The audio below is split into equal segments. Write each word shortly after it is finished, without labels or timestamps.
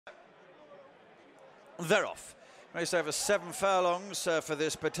They're off. Race over 7 furlongs for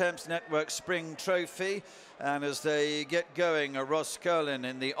this Pertemps Network Spring Trophy. And as they get going, Ross Curlin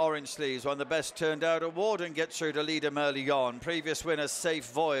in the orange sleeves won the best turned out award and gets through to lead him early on. Previous winner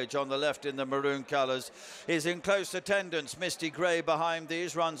Safe Voyage on the left in the maroon colours is in close attendance. Misty Grey behind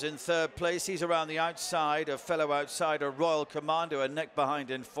these runs in 3rd place. He's around the outside, a fellow outsider Royal Commando, a neck behind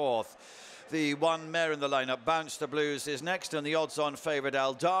in 4th. The one mare in the lineup, Bounce the Blues, is next, and the odds-on favourite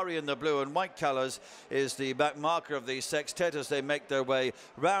Aldaary in the blue and white colours is the back marker of the sextet as they make their way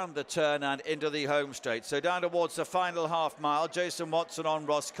round the turn and into the home straight. So down towards the final half mile, Jason Watson on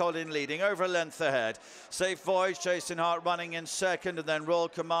Ross Collin leading over a length ahead. Safe Voyage, Jason Hart running in second, and then Royal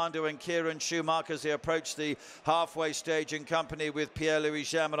Commando and Kieran Schumacher as they approach the halfway stage in company with Pierre-Louis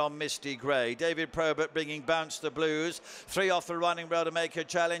Jamin on Misty Grey. David Probert bringing Bounce the Blues. 3 off the running rail to make a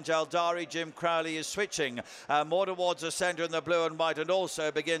challenge. Aldaary, Jim Crowley is switching more towards the centre in the blue and white and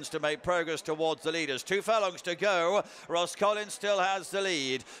also begins to make progress towards the leaders. 2 furlongs to go. Ross Collins still has the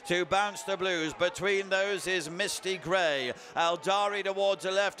lead to Bounce the Blues. Between those is Misty Grey. Aldaary towards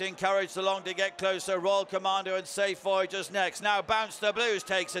the left, encouraged along to get closer. Royal Commando and Safe Voyage is next. Now Bounce the Blues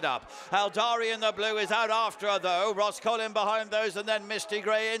takes it up. Aldaary in the blue is out after her though. Ross Collins behind those and then Misty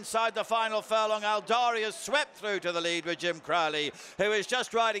Grey inside the final furlong. Aldaary has swept through to the lead with Jim Crowley, who is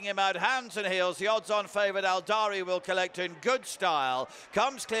just riding him out hands and heels. The odds-on favourite Aldaary will collect in good style.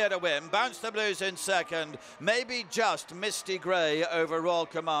 Comes clear to win. Bounce the Blues in second. Maybe just Misty Grey over Royal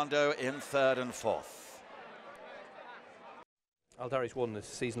Commando in 3rd and 4th. Aldaary's won this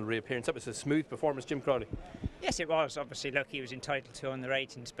seasonal reappearance. That was a smooth performance, Jim Crowley. Yes, it was. Obviously, look, he was entitled to on the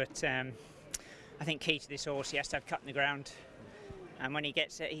ratings, but I think key to this horse, he has to have cut in the ground, and when he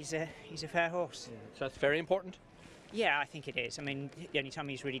gets it, he's a fair horse. Yeah. So that's very important. Yeah, I think it is. I mean, the only time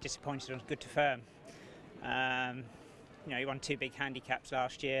he's really disappointed on good to firm. You know, he won 2 big handicaps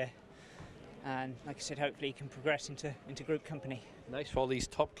last year, and like I said, hopefully he can progress into group company. Nice for all these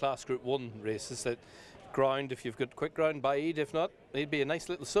top-class Group 1 races that ground, if you've got quick ground, by Eid. If not, he'd be a nice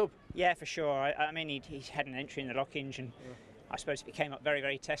little sub. Yeah, for sure. I mean, he had an entry in the Lockinge, and I suppose if it came up very,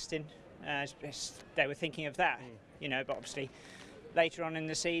 very testing, they were thinking of that. You know, but obviously later on in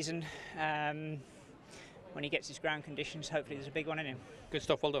the season, when he gets his ground conditions, hopefully there's a big one in him. Good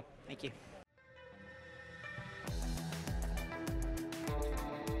stuff, well done. Thank you.